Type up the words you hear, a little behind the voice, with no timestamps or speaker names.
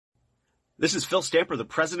This is Phil Stamper, the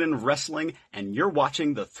president of wrestling, and you're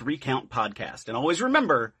watching the 3 Count Podcast. And always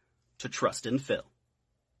remember to trust in Phil.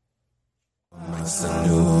 It's a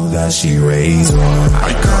new that she raised one.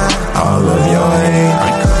 All of your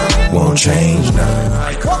hate won't change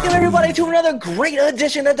none. Welcome everybody to another great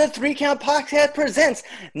edition of the 3 Count Podcast presents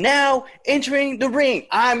Now Entering the Ring.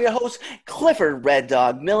 I'm your host, Clifford Red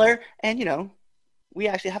Dog Miller, and we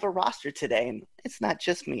actually have a roster today, and it's not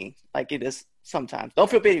just me like it is sometimes. Don't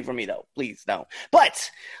feel pity for me, though. Please don't.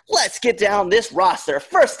 But let's get down this roster.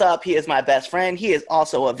 First up, he is my best friend. He is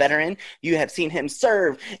also a veteran. You have seen him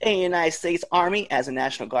serve in the United States Army as a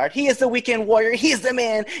National Guard. He is the weekend warrior. He is the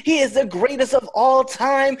man. He is the greatest of all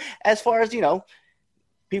time as far as,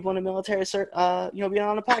 people in the military, being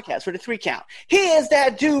on the podcast for the 3 Count. He is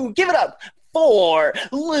that dude. Give it up for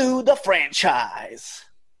Lou the Franchise.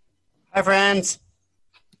 Hi, friends.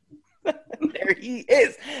 There he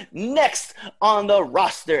is. Next on the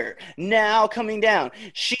roster, now coming down.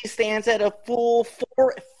 She stands at a full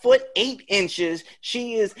 4 foot 8 inches.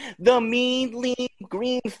 She is the mean, lean,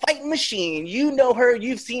 green fighting machine. You know her.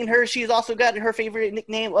 You've seen her. She's also got her favorite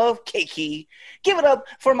nickname of Keiki. Give it up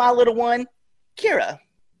for my little one, Kira.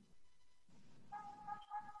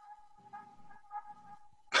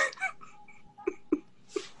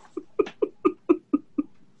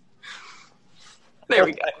 There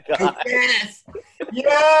we go. God. Yes.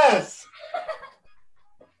 Yes.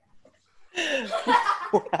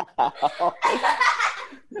 Wow.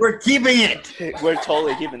 We're keeping it. We're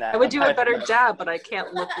totally keeping that. I would do a better job, but I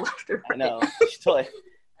can't look left or right. I know.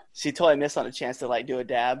 She totally missed on a chance to do a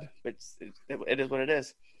dab, but it is what it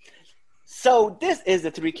is. So this is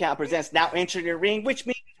the 3 Count presents Now Entering the Ring, which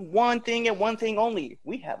means one thing and one thing only.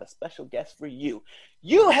 We have a special guest for you.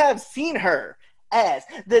 You have seen her as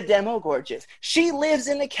the Demo Gorgeous. She lives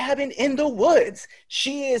in a cabin in the woods.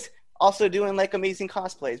 She is also doing amazing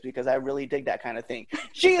cosplays because I really dig that kind of thing.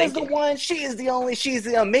 She is the one, she is the only, she's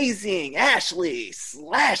the amazing Ashley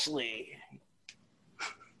Slashey.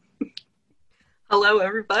 Hello,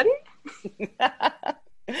 everybody.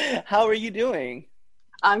 How are you doing?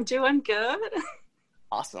 I'm doing good.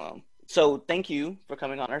 Awesome. So thank you for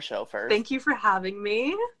coming on our show first. Thank you for having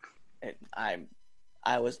me.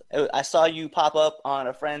 I saw you pop up on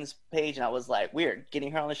a friend's page, and I was like, weird,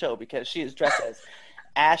 getting her on the show because she is dressed as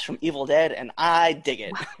Ash from Evil Dead, and I dig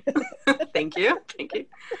it. Thank you.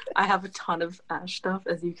 I have a ton of Ash stuff,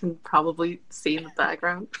 as you can probably see in the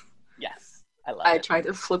background. Yes, I love it. I tried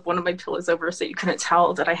to flip one of my pillows over so you couldn't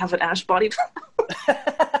tell that I have an Ash body.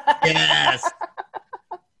 Yes.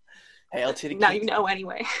 Hail to the now kids. you know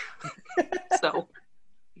anyway. So,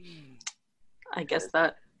 I guess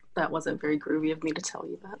that wasn't very groovy of me to tell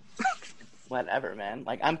you that. Whatever, man.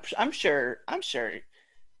 I'm sure Campbell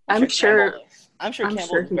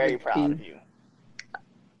is very proud of you.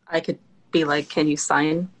 I could be like, "Can you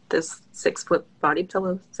sign this 6 foot body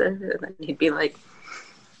pillow, sir?" And then he'd be like,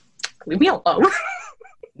 "Leave me alone."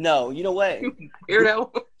 No, you know what?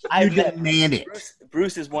 Weirdo. I demand it.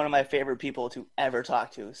 Bruce is one of my favorite people to ever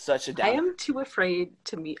talk to. Such a I am too afraid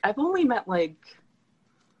to meet. I've only met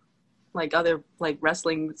other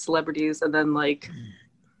wrestling celebrities, and then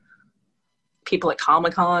people at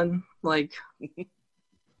Comic-Con, like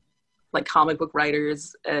comic book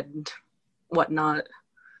writers and whatnot.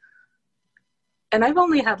 And I've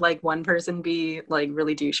only had one person be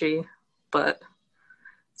really douchey, but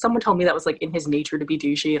someone told me that was in his nature to be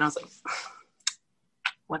douchey, and I was like,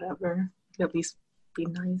 whatever, at least be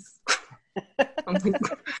nice.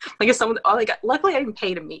 If someone luckily I didn't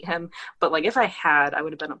pay to meet him, but if I had, I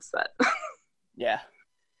would have been upset. Yeah.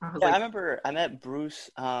 I remember I met Bruce.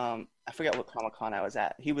 I forget what Comic-Con I was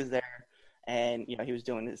at. He was there, and he was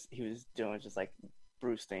doing just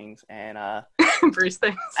Bruce things, and Bruce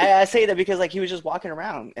things. I say that because he was just walking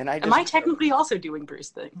around, and am I technically also doing Bruce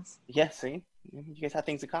things? Yeah, see, you guys have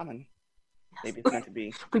things in common. Yes. Maybe it's meant to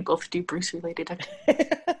be. We both do Bruce related.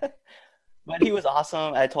 But he was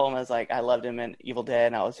awesome. I told him I loved him in Evil Dead,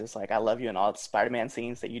 and I was just I love you in all the Spider-Man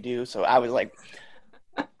scenes that you do. So I was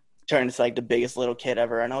turned into the biggest little kid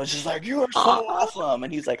ever, and I was just you are so awesome.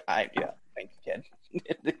 And he's like, thank you, kid.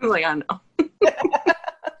 I know.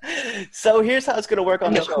 So here's how it's gonna work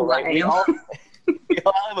on the show, right? We all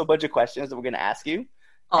have a bunch of questions that we're gonna ask you.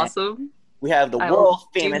 Awesome. We have the world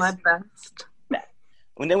famous. Do my best.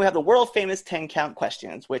 And then we have the world famous 10 count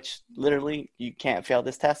questions, which literally you can't fail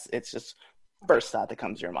this test. It's just first thought that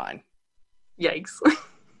comes to your mind. Yikes.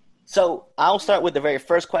 So I'll start with the very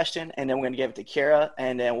first question, and then we're going to give it to Kira,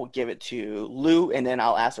 and then we'll give it to Lou, and then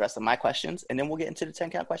I'll ask the rest of my questions, and then we'll get into the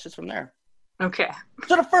 10 count questions from there. Okay.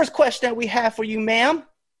 So the first question that we have for you, ma'am,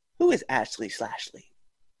 who is Ashley Slashey?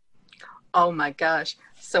 Oh my gosh.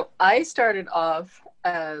 So I started off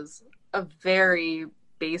as a very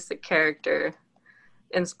basic character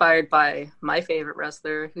inspired by my favorite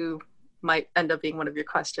wrestler who might end up being one of your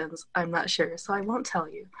questions. I'm not sure, so I won't tell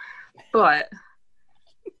you. But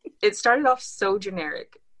it started off so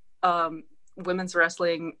generic. Women's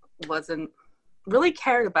wrestling wasn't really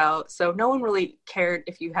cared about, so no one really cared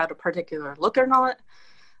if you had a particular look or not.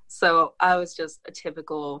 So I was just a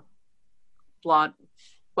typical blonde.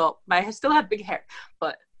 Well, I still had big hair,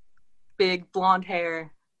 but big blonde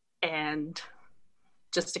hair and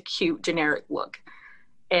just a cute generic look.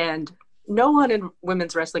 And no one in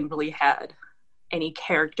women's wrestling really had any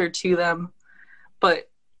character to them. But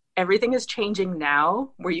everything is changing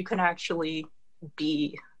now where you can actually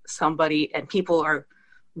be somebody and people are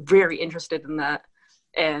very interested in that.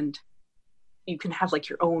 And you can have like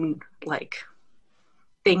your own like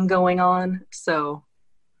thing going on. So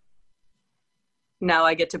now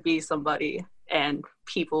I get to be somebody and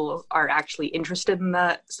people are actually interested in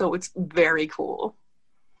that. So it's very cool.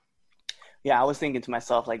 Yeah, I was thinking to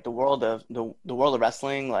myself, like the world of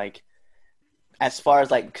wrestling, like as far as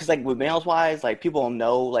like, because like with males wise, like people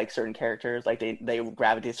know like certain characters, like they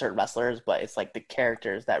gravitate to certain wrestlers, but it's like the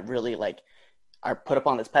characters that really like are put up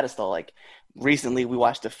on this pedestal. Like recently, we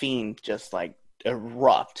watched The Fiend just like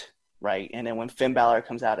erupt, right? And then when Finn Balor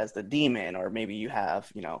comes out as the Demon, or maybe you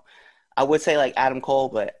have, you know, I would say like Adam Cole,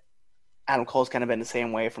 but Adam Cole's kind of been the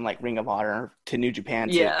same way from like Ring of Honor to New Japan.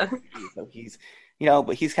 Yeah. So he's, you know,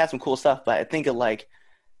 but he's got some cool stuff. But I think of like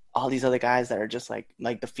all these other guys that are just like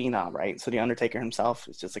the Phenom, right? So the Undertaker himself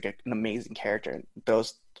is just like an amazing character.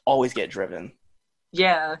 Those always get driven.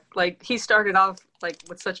 Yeah, like he started off like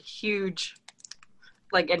with such a huge,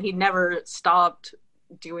 like, and he never stopped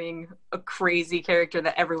doing a crazy character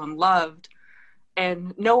that everyone loved.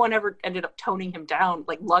 And no one ever ended up toning him down.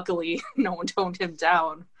 Like, luckily, no one toned him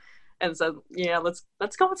down. And so, yeah, let's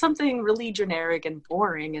go with something really generic and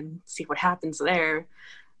boring and see what happens there.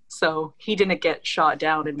 So he didn't get shot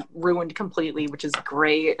down and ruined completely, which is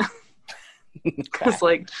great. Because,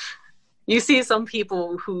 like, you see some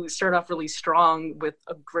people who start off really strong with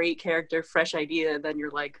a great character, fresh idea, then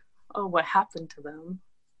you're like, oh, what happened to them?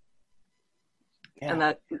 Yeah. And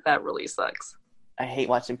that really sucks. I hate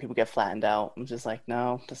watching people get flattened out. I'm just like,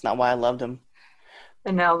 no, that's not why I loved them.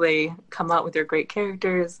 And now they come out with their great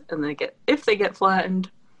characters, and if they get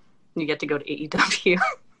flattened, you get to go to AEW.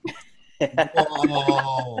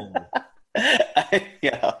 Whoa.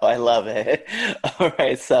 Yeah, I love it. All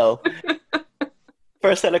right, so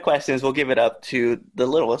first set of questions, we'll give it up to the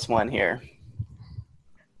littlest one here.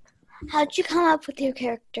 How'd you come up with your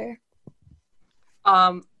character?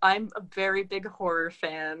 I'm a very big horror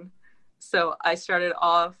fan. So I started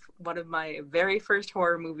off, one of my very first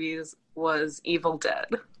horror movies was Evil Dead.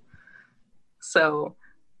 So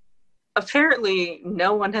apparently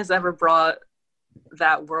no one has ever brought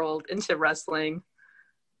that world into wrestling.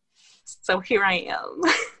 So here I am.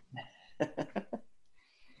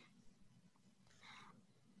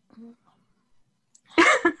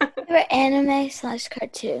 Favorite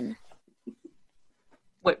anime/cartoon?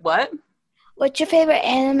 Wait, what? What's your favorite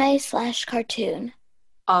anime/cartoon?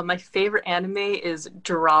 My favorite anime is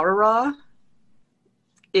Durarara.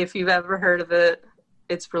 If you've ever heard of it,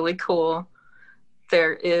 it's really cool.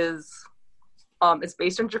 There is, it's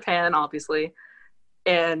based in Japan, obviously,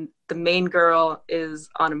 and the main girl is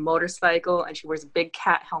on a motorcycle, and she wears a big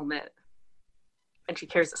cat helmet, and she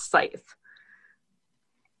carries a scythe.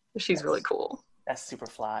 She's really cool. That's super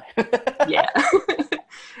fly. Yeah.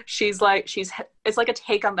 It's like a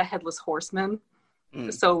take on the Headless Horseman.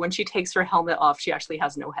 So when she takes her helmet off, she actually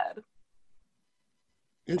has no head.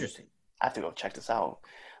 Interesting. I have to go check this out.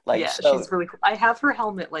 Like, yeah, so... she's really cool. I have her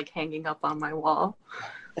helmet like hanging up on my wall.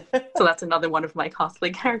 So that's another one of my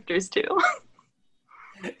cosplay characters too.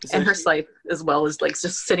 So and her scythe as well is like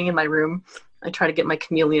just sitting in my room. I try to get my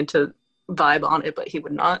chameleon to vibe on it, but he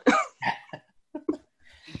would not.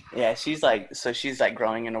 Yeah, she's like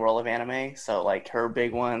growing in the world of anime. So like her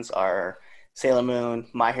big ones are Sailor Moon,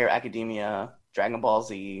 My Hero Academia, Dragon Ball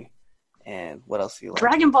Z, and what else do you like?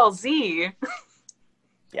 Dragon Ball Z?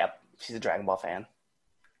 Yep, she's a Dragon Ball fan.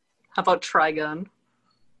 How about Trigun?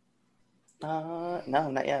 No,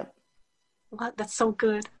 not yet. What? That's so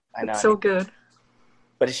good. I know. It's so good.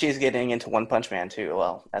 But she's getting into One Punch Man too,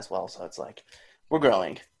 as well. So it's like, we're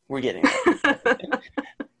growing. We're getting it.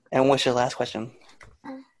 And what's your last question?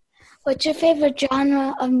 What's your favorite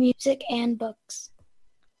genre of music and books?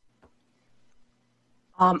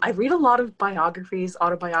 I read a lot of biographies,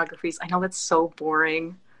 autobiographies. I know that's so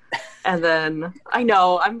boring. And then, I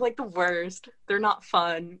know, I'm like the worst. They're not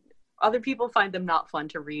fun. Other people find them not fun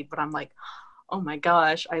to read, but I'm like, Oh my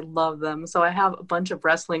gosh, I love them. So I have a bunch of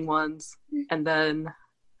wrestling ones, and then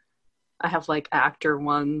I have like actor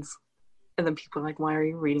ones. And then people are like, why are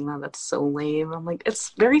you reading that? That's so lame. I'm like,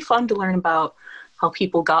 it's very fun to learn about how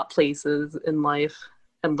people got places in life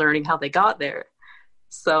and learning how they got there.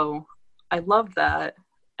 So I love that.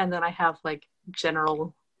 And then I have like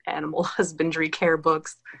general animal husbandry care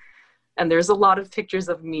books. And there's a lot of pictures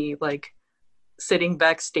of me like sitting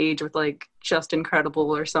backstage with like Just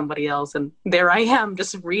Incredible or somebody else. And there I am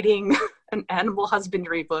just reading an animal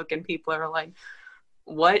husbandry book. And people are like,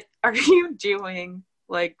 what are you doing?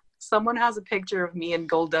 Like, someone has a picture of me and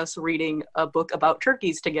Goldust reading a book about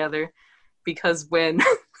turkeys together, because when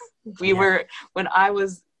when I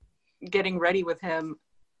was getting ready with him,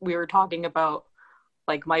 we were talking about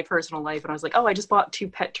like my personal life, and I was like, oh, I just bought 2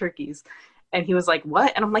 pet turkeys. And he was like,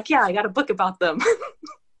 what? And I'm like, yeah, I got a book about them.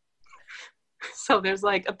 So there's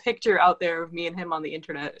like a picture out there of me and him on the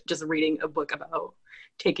internet just reading a book about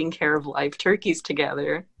taking care of live turkeys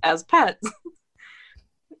together as pets.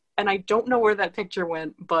 And I don't know where that picture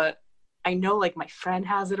went, but I know like my friend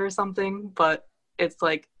has it or something, but it's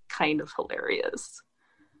like kind of hilarious.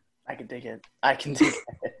 I can dig it.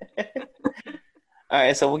 All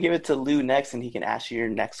right, so we'll give it to Lou next, and he can ask you your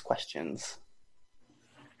next questions.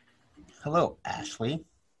 Hello, Ashley.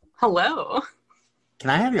 Hello.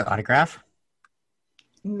 Can I have your autograph?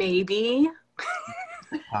 Maybe.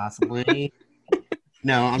 Possibly.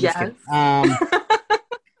 No, I'm just kidding.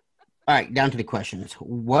 All right, down to the questions.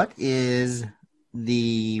 What is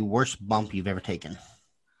the worst bump you've ever taken?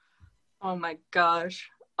 Oh my gosh.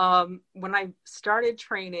 When I started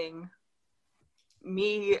training,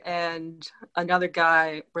 me and another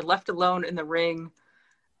guy were left alone in the ring,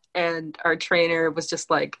 and our trainer was just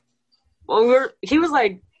like, he was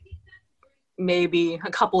like maybe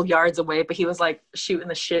a couple yards away, but he was like shooting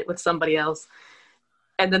the shit with somebody else.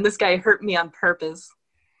 And then this guy hurt me on purpose.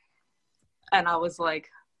 And I was like,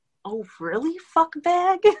 oh, really, fuck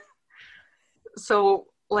bag? So,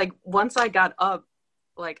 like, once I got up,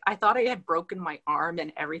 like, I thought I had broken my arm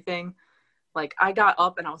and everything. Like, I got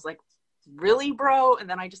up and I was like, really, bro? And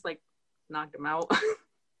then I just, like, knocked him out.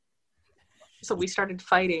 So we started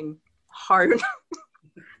fighting hard.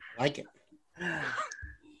 I like it.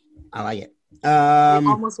 I like it. That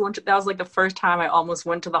was, like, the first time I almost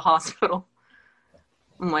went to the hospital.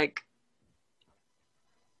 I'm like,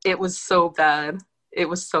 it was so bad. It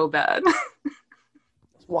was so bad.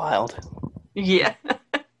 It's wild. Yeah.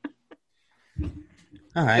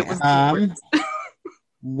 All right. It was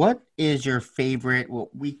what is your favorite? Well,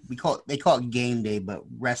 they call it game day, but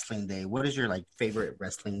wrestling day. What is your like favorite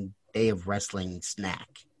wrestling day of wrestling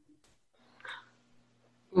snack?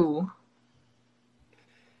 Ooh.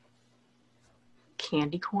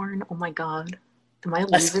 Candy corn? Oh my god. Am I a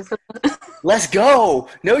loser for that? Let's go.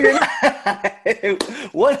 No, you're not.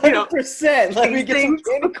 100%. Let me get some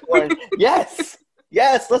candy corn. Yes.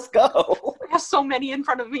 Yes, let's go. I have so many in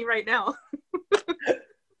front of me right now.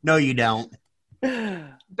 No, you don't.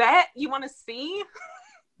 Bet? You want to see?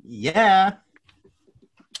 Yeah.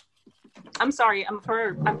 I'm sorry. I'm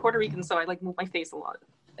Puerto Rican, so I like move my face a lot.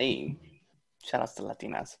 Hey, shout outs to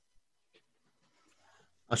Latinas.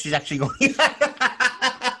 Oh, she's actually going.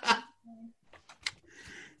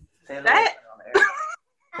 Bet?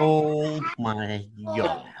 Oh my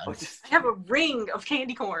god. I have a ring of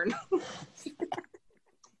candy corn.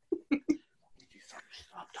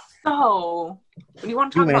 So, when you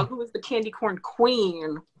want to talk about who is the candy corn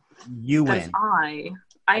queen, You that's win.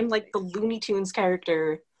 I'm like the Looney Tunes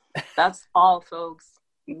character. That's all, folks.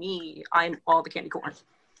 Me. I'm all the candy corn.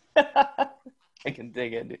 I can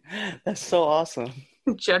dig it, dude. That's so awesome.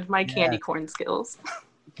 Judge my candy corn skills.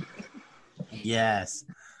 Yes.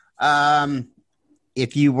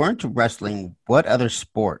 If you weren't wrestling, what other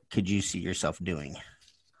sport could you see yourself doing?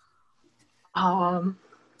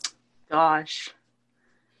 Gosh.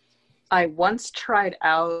 I once tried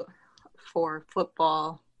out for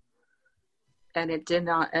football, and it did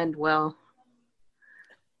not end well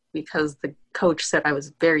because the coach said I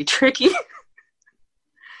was very tricky.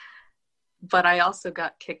 But I also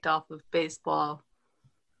got kicked off of baseball,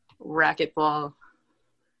 racquetball,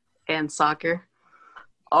 and soccer,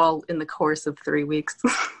 all in the course of 3 weeks.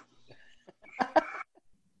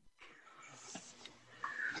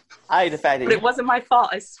 But it wasn't my fault,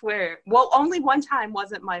 I swear. Well, only one time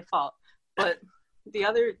wasn't my fault. But the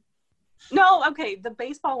other... No, okay, the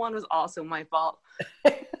baseball one was also my fault.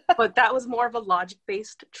 But that was more of a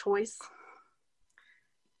logic-based choice.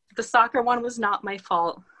 The soccer one was not my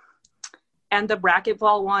fault. And the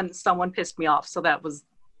racquetball one, someone pissed me off, so that was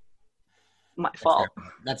my fault.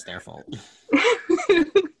 That's their fault.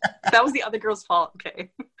 That was the other girl's fault, okay.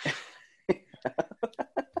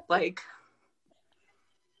 Like,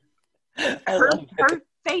 I her love it. her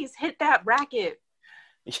face hit that racket,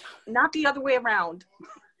 not the other way around.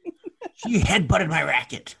 She headbutted my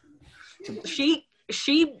racket. She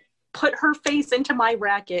put her face into my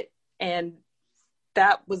racket, and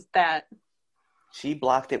that was that. She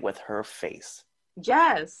blocked it with her face.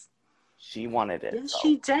 Yes. She wanted it. Yes, so.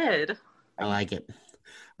 she did. I like it.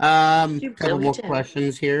 You Couple really more did.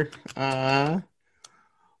 questions here.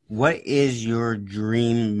 What is your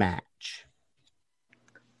dream match?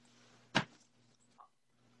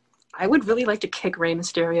 I would really like to kick Rey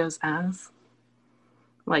Mysterio's ass.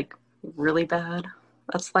 Like, really bad.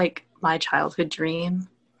 That's like my childhood dream.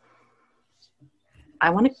 I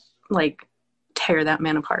want to, like, tear that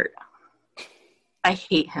man apart. I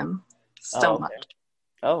hate him so okay. much.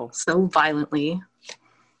 Oh. So violently.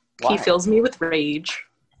 Why? He fills me with rage.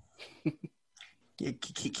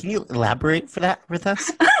 Can you elaborate for that with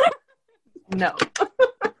us? No.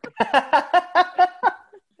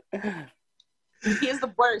 He is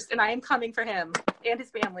the worst, and I am coming for him and his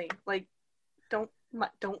family. Like, don't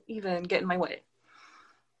even get in my way.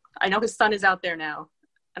 I know his son is out there now,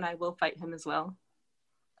 and I will fight him as well.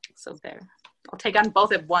 So there. I'll take on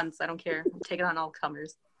both at once. I don't care. I'm taking on all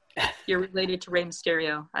comers. You're related to Rey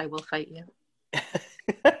Mysterio. I will fight you.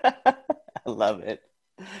 I love it.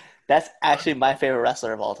 That's actually my favorite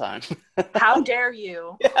wrestler of all time. How dare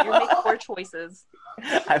you? You make poor choices.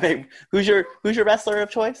 I mean, who's your wrestler of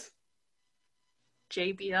choice?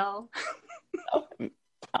 JBL. Oh,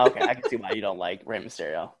 okay, I can see why you don't like Rey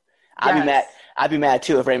Mysterio. Yes. I'd be mad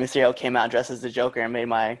too if Rey Mysterio came out dressed as the Joker and made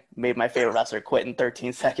my favorite wrestler quit in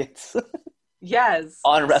 13 seconds. Yes.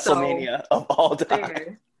 On WrestleMania of all time.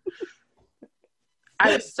 There.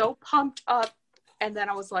 I was so pumped up, and then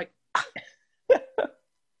I was like,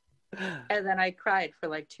 and then I cried for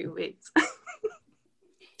like 2 weeks.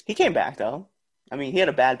 He came back though. I mean, he had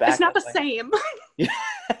a bad back. It's not the same.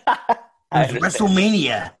 I It was understand.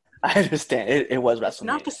 WrestleMania. I understand. It was WrestleMania. It's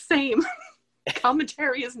not the same.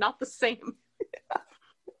 Commentary is not the same.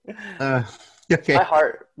 Okay.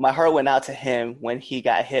 My heart went out to him when he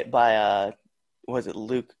got hit by was it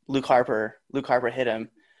Luke Harper? Luke Harper hit him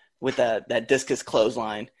with that discus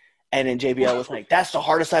clothesline, and then JBL was like, "That's the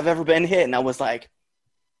hardest I've ever been hit," and I was like,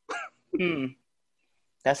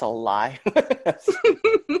 that's a lie.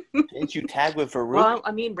 Didn't you tag with Farouk? Well,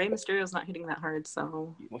 I mean, Rey Mysterio's not hitting that hard,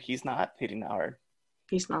 so Well, he's not hitting that hard.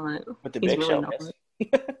 he's not. With the He's Big really Show, not.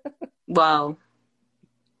 yes. Well,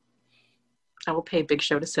 I will pay Big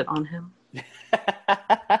Show to sit on him.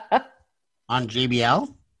 On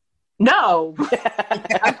JBL? No!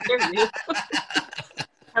 How dare you?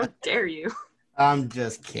 How dare you? I'm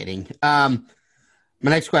just kidding. My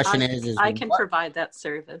next question is I can what- provide that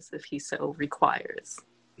service if he so requires.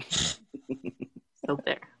 So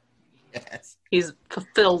there. Yes. He's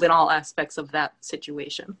fulfilled in all aspects of that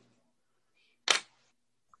situation.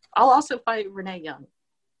 I'll also fight Renee Young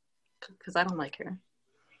because I don't like her.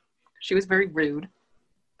 She was very rude.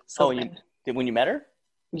 So when you met her?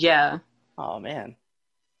 yeah, Oh man.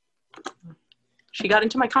 she got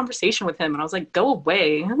into my conversation with him, and I was like, "Go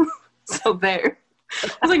away." So there. I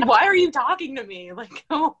was like, "Why are you talking to me?" Like,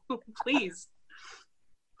 "Oh, please,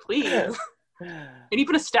 please." And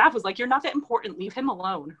even a staff was like, "You're not that important. Leave him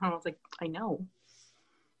alone." And I was like, "I know."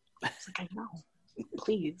 I was like, "I know.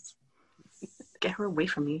 Please, get her away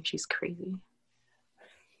from me. She's crazy."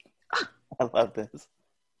 I love this.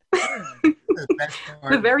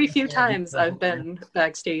 The very few times I've been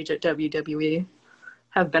backstage at WWE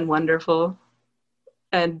have been wonderful.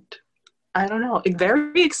 And I don't know,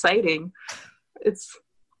 very exciting.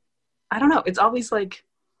 I don't know, it's always like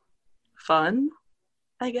fun,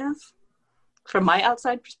 I guess, from my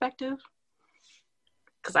outside perspective.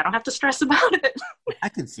 Because I don't have to stress about it. I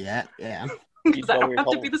can see that. Yeah. Because I don't have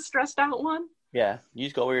to be the stressed out one. Yeah, you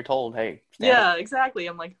just go where you're told. Hey, stand Yeah, up. exactly.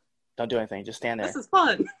 I'm like, Don't do anything. Just stand there. this is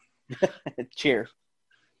fun. Cheer.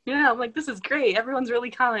 Yeah, I'm like, this is great. Everyone's really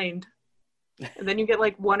kind. And then you get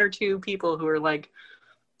like one or two people who are like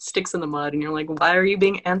sticks in the mud, and you're like, why are you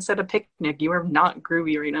being ants at a picnic? You are not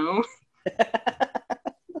groovy right now.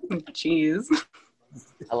 Jeez.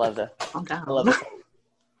 I love that. Calm down. I love it.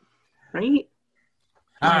 Right?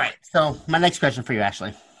 All right. So my next question for you,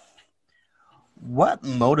 Ashley. What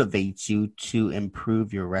motivates you to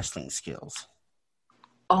improve your wrestling skills?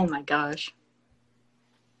 Oh my gosh.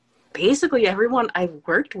 Basically everyone I've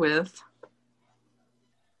worked with,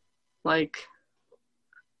 like,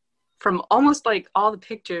 from almost like all the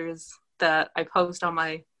pictures that I post on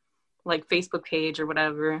my like Facebook page or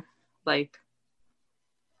whatever, like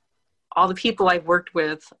all the people I've worked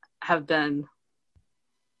with have been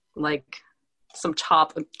like some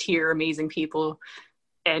top tier amazing people,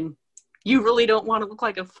 and you really don't want to look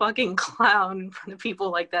like a fucking clown in front of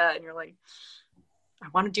people like that, and you're like, I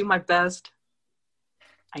want to do my best.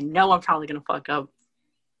 I know I'm probably gonna fuck up,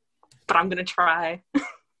 but I'm gonna try.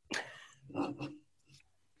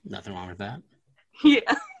 Nothing wrong with that.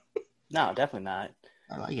 Yeah. No, definitely not.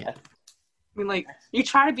 I like it. I mean, like, you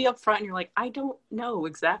try to be upfront and you're like, I don't know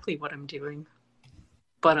exactly what I'm doing,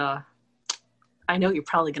 but I know you're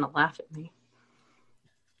probably gonna laugh at me.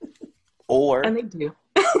 And they do.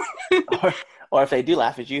 or if they do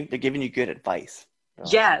laugh at you, they're giving you good advice.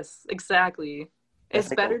 So. Yes, exactly. It's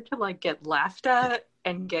That's better to like get laughed at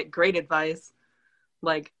and get great advice.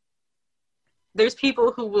 Like, there's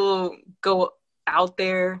people who will go out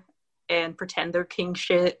there and pretend they're king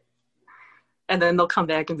shit, and then they'll come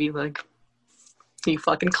back and be like, you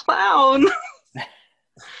fucking clown.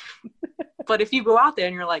 But if you go out there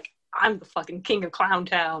and you're like, I'm the fucking king of Clown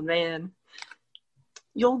Town, man,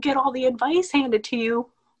 you'll get all the advice handed to you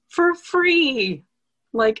for free.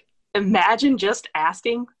 Like, imagine just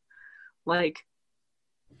asking, like,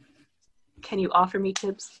 can you offer me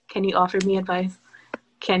tips? Can you offer me advice?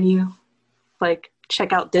 Can you, like,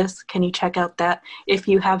 check out this? Can you check out that? If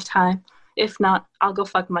you have time. If not, I'll go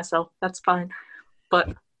fuck myself. That's fine.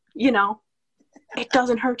 But, you know, it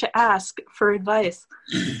doesn't hurt to ask for advice.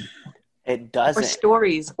 It doesn't. Or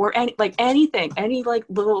stories, or anything. Any, like,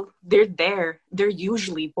 little, they're there. They're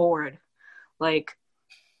usually bored. Like,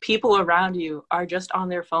 people around you are just on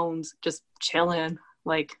their phones, just chilling.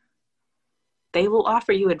 Like, they will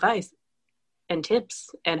offer you advice and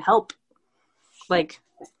tips and help. Like,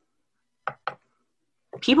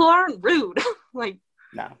 people aren't rude. Like,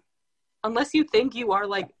 no. Unless you think you are,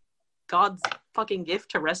 like, God's fucking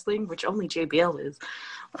gift to wrestling, which only JBL is.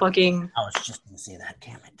 Fucking. I was just gonna say that,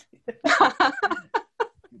 damn it.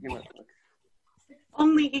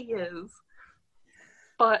 Only he is.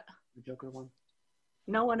 But The Joker one.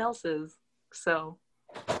 no one else is. So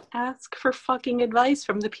ask for fucking advice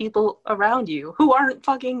from the people around you who aren't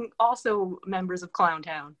fucking also members of Clown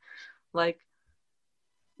Town. Like,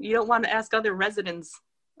 you don't want to ask other residents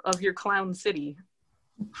of your clown city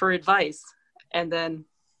for advice, and then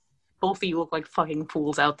both of you look like fucking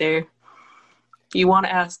fools out there. You want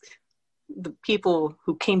to ask the people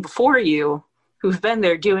who came before you, who've been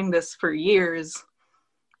there doing this for years,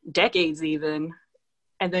 decades even,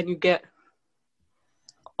 and then you get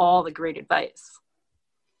all the great advice,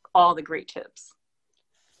 all the great tips.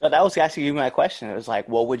 So that was actually my question. It was like,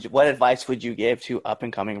 well, what advice would you give to up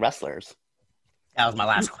and coming wrestlers? That was my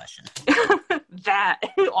last question. That,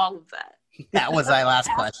 all of that. That was my last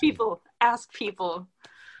question. Ask people.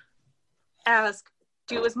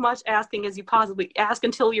 Do as much asking as you possibly. Ask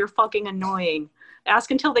until you're fucking annoying.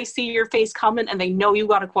 Ask until they see your face coming and they know you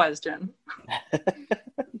got a question.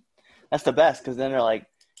 That's the best, because then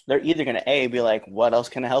they're either going to be like, what else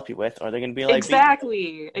can I help you with? Or they're going to be like,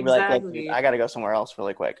 exactly. Like, I got to go somewhere else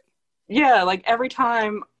really quick. Yeah, like every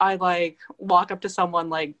time I like walk up to someone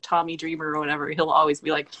like Tommy Dreamer or whatever, he'll always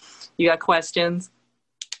be like, you got questions?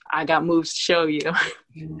 I got moves to show you.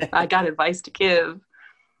 I got advice to give.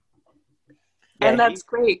 Yeah, and that's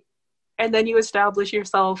great. And then you establish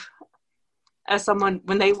yourself as someone,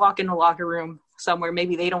 when they walk in a locker room somewhere,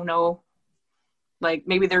 maybe they don't know, like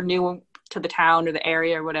maybe they're new to the town or the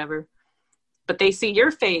area or whatever, but they see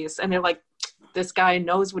your face and they're like, this guy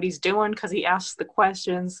knows what he's doing because he asks the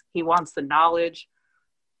questions. He wants the knowledge.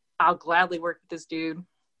 I'll gladly work with this dude.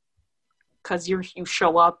 Because you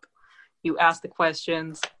show up, you ask the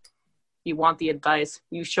questions, you want the advice,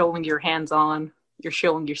 you showing your hands-on, you're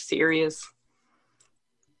showing you're serious,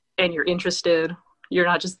 and you're interested. You're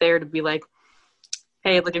not just there to be like,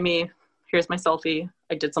 hey, look at me. Here's my selfie.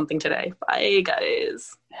 I did something today. Bye,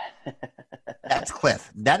 guys. That's Cliff.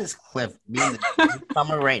 That is Cliff. Being the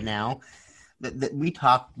summer right now. We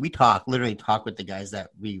talk with the guys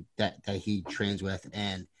that he trains with,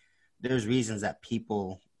 and there's reasons that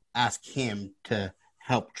people ask him to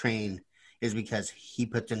help train is because he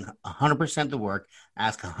puts in 100% of the work,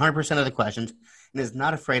 asks 100% of the questions, and is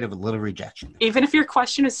not afraid of a little rejection. Even if your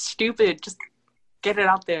question is stupid, just get it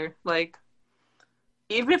out there. Like,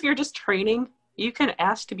 even if you're just training, you can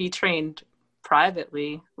ask to be trained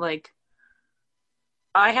privately. Like,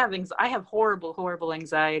 I have horrible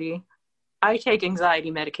anxiety. I take anxiety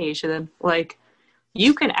medication. Like,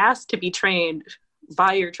 you can ask to be trained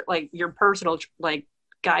by your personal, like,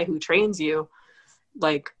 guy who trains you.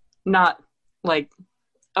 Like, not like,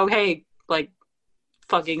 oh, hey, like,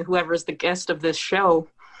 fucking whoever's the guest of this show.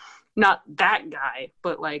 Not that guy,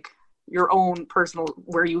 but, like, your own personal,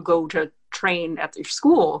 where you go to train at your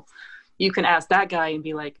school. You can ask that guy and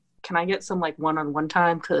be like, can I get some, like, one-on-one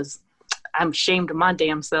time? Because I'm ashamed of my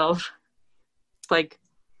damn self. Like,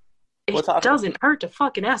 it We'll doesn't hurt to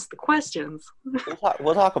fucking ask the questions.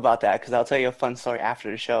 we'll talk about that because I'll tell you a fun story after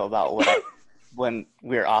the show about when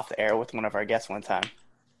we were off the air with one of our guests one time.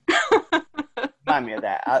 Remind me of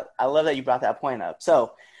that. I love that you brought that point up.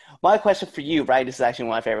 So, my question for you, right? This is actually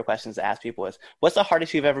one of my favorite questions to ask people: is what's the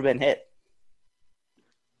hardest you've ever been hit?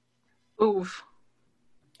 Oof.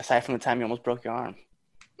 Aside from the time you almost broke your arm.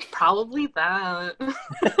 Probably that.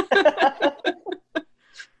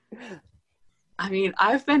 I mean,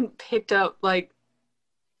 I've been picked up, like,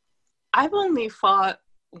 I've only fought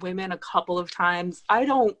women a couple of times. I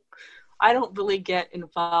don't really get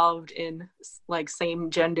involved in, like, same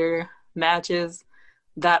gender matches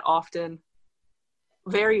that often.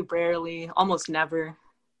 Very rarely, almost never.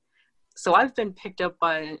 So I've been picked up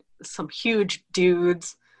by some huge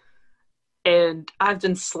dudes, and I've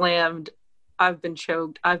been slammed, I've been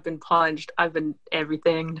choked, I've been punched, I've been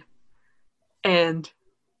everything. And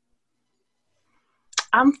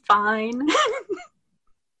I'm fine.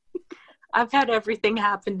 I've had everything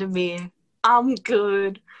happen to me. I'm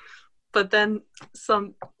good. But then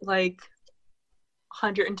some, like,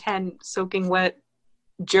 110 soaking wet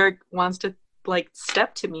jerk wants to, like,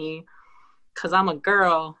 step to me because I'm a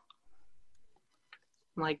girl.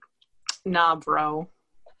 I'm like, nah, bro.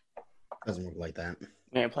 Doesn't work like that.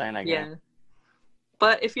 You ain't playing that Yeah. game.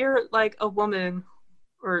 But if you're, like, a woman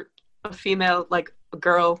or a female, like a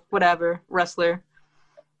girl, whatever, wrestler,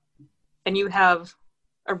 and you have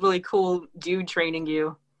a really cool dude training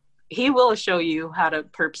you, he will show you how to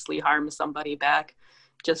purposely harm somebody back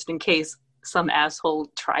just in case some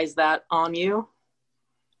asshole tries that on you.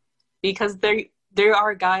 Because there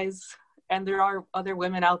are guys and there are other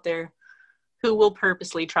women out there who will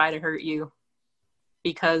purposely try to hurt you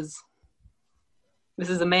because this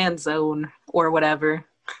is a man's zone or whatever.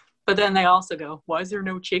 But then they also go, why is there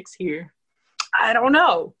no chicks here? I don't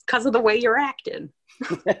know, because of the way you're acting.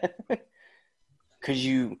 Because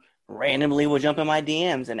you randomly will jump in my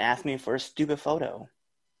DMs and ask me for a stupid photo.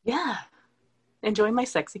 Yeah. Enjoy my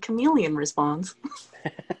sexy chameleon response.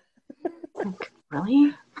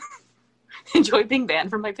 Really? Enjoy being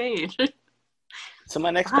banned from my page. So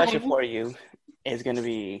my next question for you is going to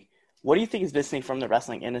be, what do you think is missing from the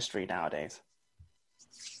wrestling industry nowadays?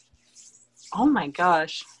 Oh my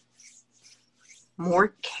gosh.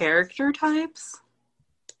 More character types?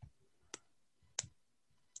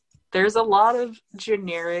 There's a lot of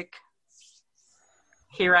generic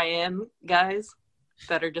here I am guys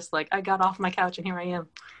that are just like, I got off my couch and here I am.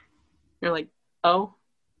 You're like, oh,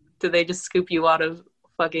 did they just scoop you out of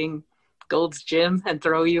fucking Gold's Gym and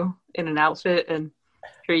throw you in an outfit and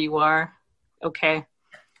here you are? Okay.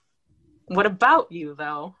 What about you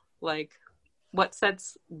though? Like, what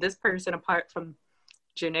sets this person apart from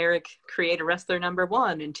generic creator wrestler number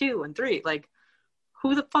 1 and 2 and 3? Like,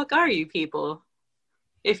 who the fuck are you people?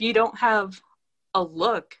 If you don't have a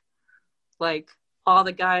look like all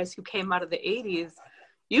the guys who came out of the 80s,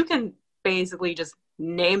 you can basically just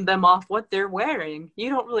name them off what they're wearing. You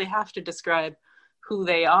don't really have to describe who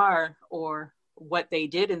they are or what they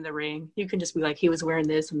did in the ring. You can just be like, he was wearing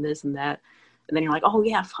this and this and that. And then you're like, oh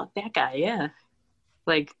yeah, fuck that guy, yeah.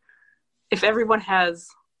 Like, if everyone has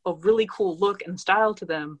a really cool look and style to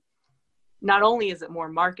them, not only is it more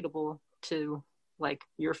marketable to, like,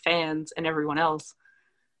 your fans and everyone else,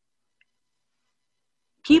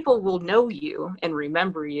 people will know you and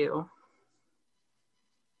remember you.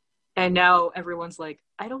 And now everyone's like,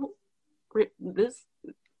 I don't, this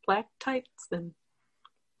black tights and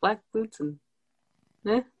black boots and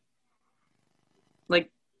like,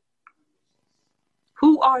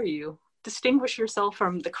 who are you? Distinguish yourself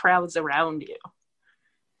from the crowds around you.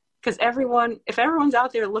 Because if everyone's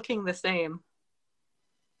out there looking the same,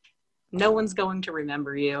 no one's going to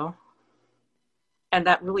remember you. And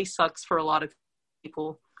that really sucks for a lot of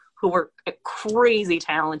people who are crazy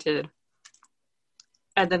talented.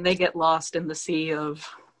 And then they get lost in the sea of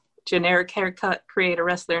generic haircut, creator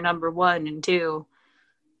wrestler number 1 and 2.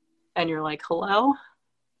 And you're like, hello?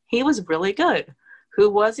 He was really good. Who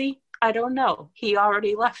was he? I don't know. He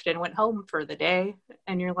already left and went home for the day.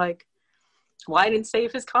 And you're like, well, I didn't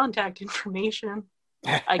save his contact information.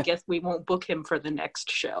 I guess we won't book him for the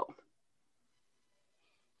next show.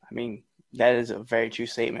 I mean, that is a very true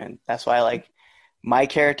statement. That's why, like, my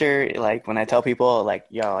character, like, when I tell people, like,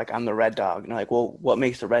 yo, like, I'm the Red Dog, and they're like, well, what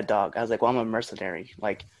makes the Red Dog? I was like, well, I'm a mercenary.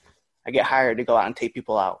 Like, I get hired to go out and take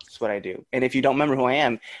people out. That's what I do. And if you don't remember who I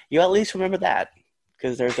am, you at least remember that,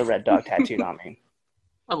 because there's a Red Dog tattooed on me.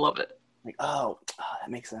 I love it. Like, oh,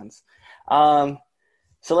 that makes sense.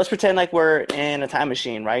 So let's pretend like we're in a time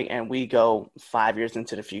machine, right? And we go 5 years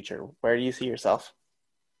into the future. Where do you see yourself?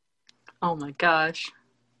 Oh my gosh.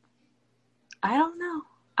 I don't know.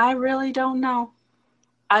 I really don't know.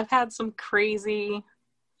 I've had some crazy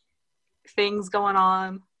things going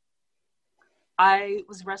on. I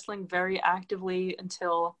was wrestling very actively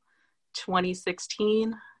until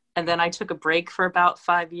 2016, and then I took a break for about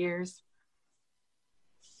 5 years.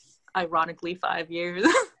 Ironically, 5 years.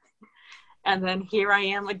 And then here I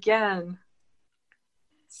am again.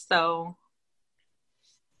 So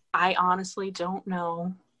I honestly don't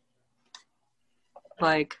know.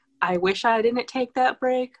 Like, I wish I didn't take that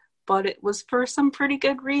break, but it was for some pretty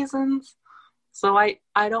good reasons. So I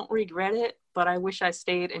don't regret it, but I wish I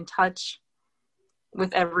stayed in touch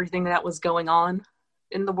with everything that was going on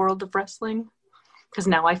in the world of wrestling. Because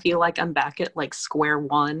now I feel like I'm back at like square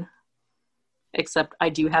one. Except I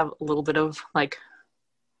do have a little bit of like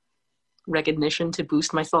recognition to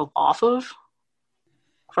boost myself off of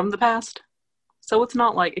from the past. So it's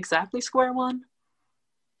not like exactly square one.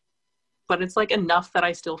 But it's like enough that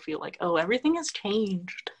I still feel like, oh, everything has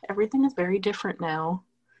changed. Everything is very different now.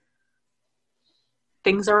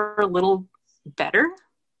 Things are a little better.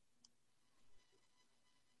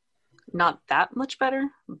 Not that much better,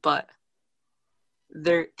 but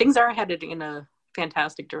things are headed in a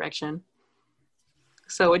fantastic direction.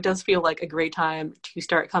 So it does feel like a great time to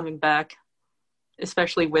start coming back,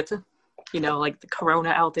 especially with, like the corona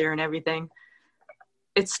out there and everything.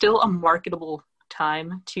 It's still a marketable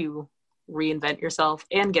time to reinvent yourself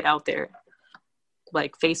and get out there,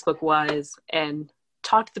 like Facebook-wise, and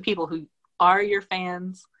talk to the people who are your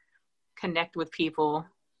fans, connect with people.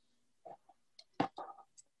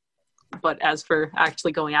 But as for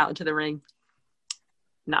actually going out into the ring,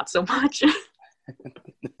 not so much.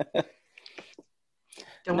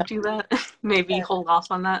 Don't do that. Maybe hold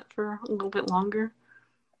off on that for a little bit longer.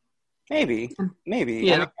 Maybe.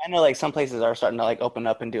 Yeah. I know like some places are starting to like open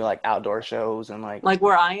up and do like outdoor shows and like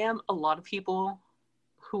where I am, a lot of people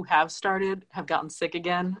who have started have gotten sick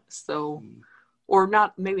again. So, or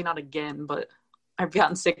maybe not again, but I've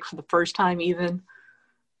gotten sick for the first time even.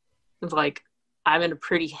 It's like I'm in a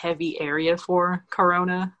pretty heavy area for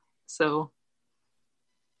corona. So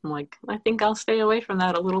I'm like, I think I'll stay away from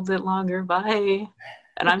that a little bit longer. Bye.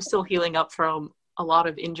 And I'm still healing up from a lot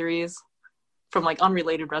of injuries from like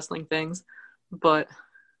unrelated wrestling things. But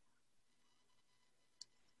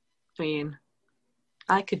I mean,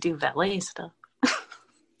 I could do valet stuff.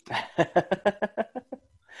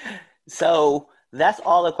 So that's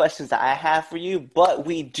all the questions that I have for you, but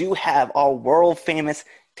we do have our world famous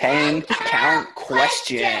 10 count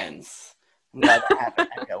questions. I'm glad to have an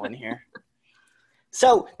echo in here.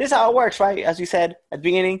 So this is how it works, right? As we said at the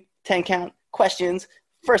beginning, 10 count questions.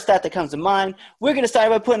 First thought that comes to mind. We're going to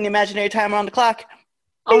start by putting the imaginary timer on the clock.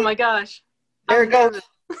 Oh my gosh. There it goes.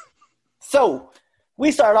 So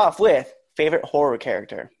we start off with favorite horror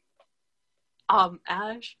character.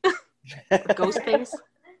 Ash. Ghostface.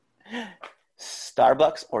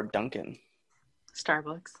 Starbucks or Dunkin'?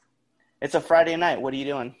 Starbucks. It's a Friday night. What are you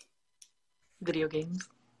doing? Video games.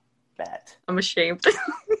 Bet. I'm ashamed.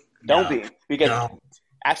 Don't be. Because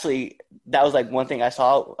actually, that was like one thing I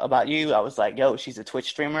saw about you. I was like, yo, she's a Twitch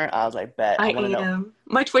streamer. I was like, bet. I want to know.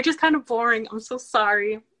 My Twitch is kind of boring. I'm so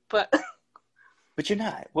sorry. But you're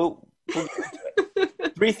not. We'll get into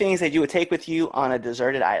it. 3 things that you would take with you on a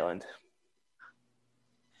deserted island.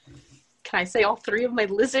 Can I say all 3 of my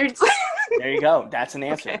lizards? There you go. That's an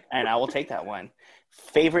answer. Okay. And I will take that one.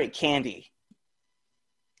 Favorite candy?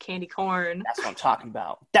 Candy corn. That's what I'm talking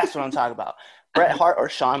about. Bret Hart or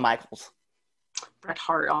Shawn Michaels? Bret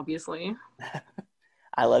Hart, obviously.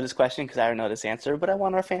 I love this question because I already know this answer, but I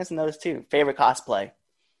want our fans to know this too. Favorite cosplay?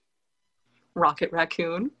 Rocket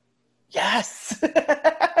Raccoon. Yes.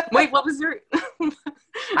 Wait, what was your...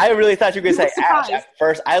 I really thought you were going to say Ash at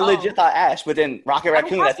first. I legit Oh. thought Ash, but then Rocket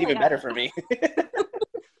Raccoon, that's even better Ash. for me.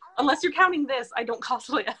 Unless you're counting this, I don't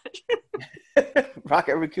cosplay Ash.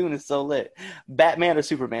 Rocket Raccoon is so lit. Batman or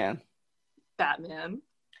Superman? Batman.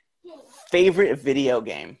 Favorite video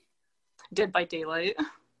game? Dead by Daylight.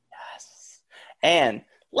 Yes. And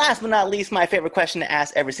last but not least, my favorite question to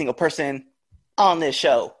ask every single person on this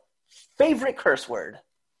show. Favorite curse word?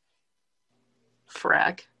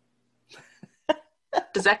 Frack.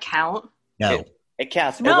 Does that count? No. It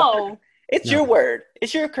counts. No. It's your word.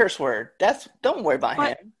 It's your curse word. Don't worry about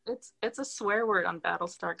him. It's a swear word on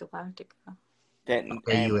Battlestar Galactica. Then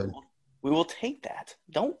Okay, we will take that.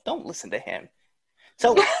 Don't listen to him.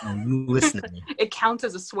 So you listen to me. It counts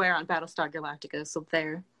as a swear on Battlestar Galactica, so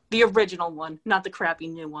there. The original one, not the crappy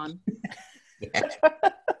new one.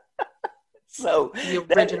 So The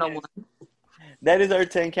original one. That is our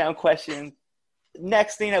 10 count question.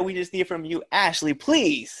 Next thing that we just need from you, Ashley,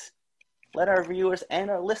 please let our viewers and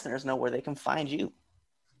our listeners know where they can find you.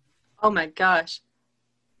 Oh my gosh.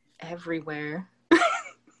 Everywhere.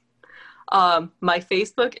 My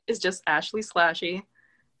Facebook is just Ashley Slashey.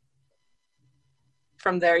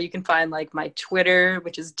 From there, you can find like my Twitter,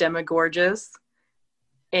 which is Demagorgeous,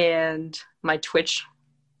 and my Twitch,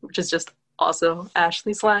 which is just also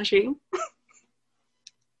Ashley Slashey.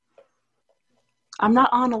 I'm not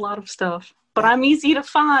on a lot of stuff, but I'm easy to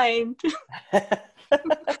find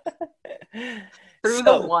through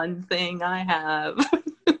the one thing I have.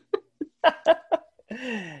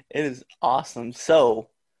 It is awesome. So,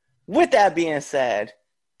 with that being said,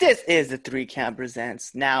 this is the 3 Count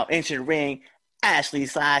Presents. Now, into the ring, Ashley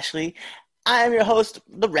Slashey. I am your host,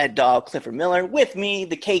 the Red Dog, Clifford Miller. With me,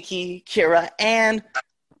 the Keiki, Kira, and,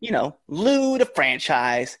 Lou, the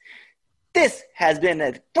franchise. This has been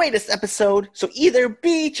the greatest episode, so either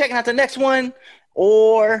be checking out the next one,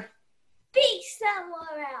 or Be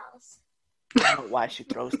somewhere else. I don't know why she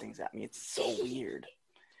throws things at me. It's so weird.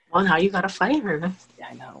 Well, now you gotta fight her. Yeah,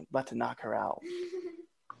 I know. I'm about to knock her out.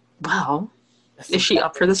 Wow. Is she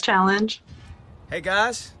up for this challenge? Hey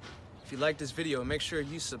guys, if you like this video, make sure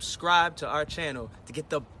you subscribe to our channel to get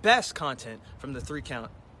the best content from the 3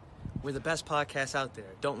 Count. We're the best podcast out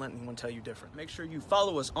there. Don't let anyone tell you different. Make sure you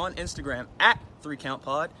follow us on Instagram at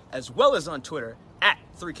 3CountPod, as well as on Twitter at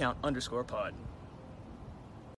 3Count_pod.